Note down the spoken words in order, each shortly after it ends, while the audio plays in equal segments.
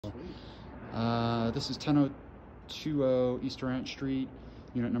This is 10020 East Durant Street,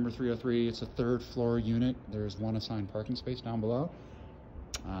 unit number 303. It's a third floor unit. There's one assigned parking space down below.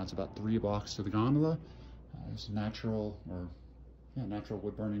 It's about 3 blocks to the gondola. There's natural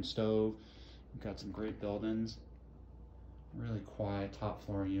wood burning stove. We've got some great build-ins. Really quiet top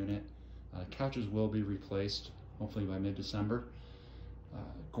floor unit. Couches will be replaced hopefully by mid-December.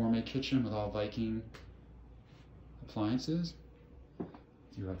 Gourmet kitchen with all Viking appliances.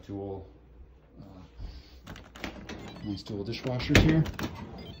 You have nice dual dishwashers here.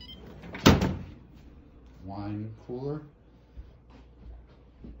 Wine cooler.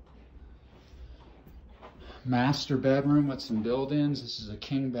 Master bedroom with some build-ins. This is a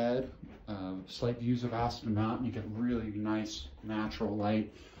king bed. Slight views of Aspen Mountain. You get really nice natural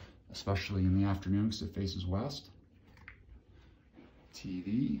light, especially in the afternoon because it faces west.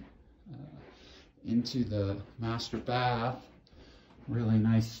 TV. Into the master bath. Really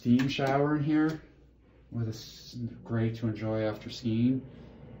nice steam shower in here with a great to enjoy after skiing.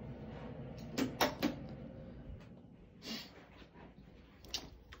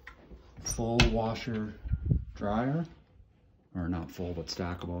 Full washer dryer, or not full but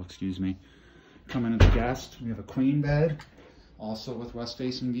stackable, excuse me. Coming to the guest, we have a queen bed, also with west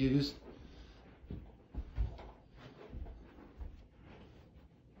facing views.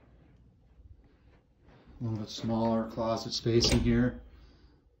 A little bit smaller closet space in here.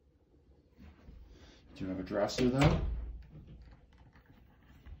 Do have a dresser though.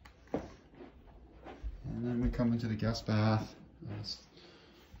 And then we come into the guest bath.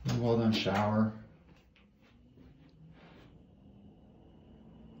 A well done shower.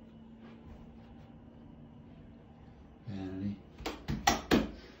 Vanity.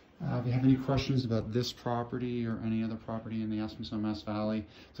 If you have any questions about this property or any other property in the Aspen-Mass Valley,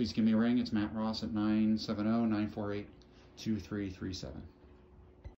 please give me a ring. It's Matt Ross at 970-948-2337.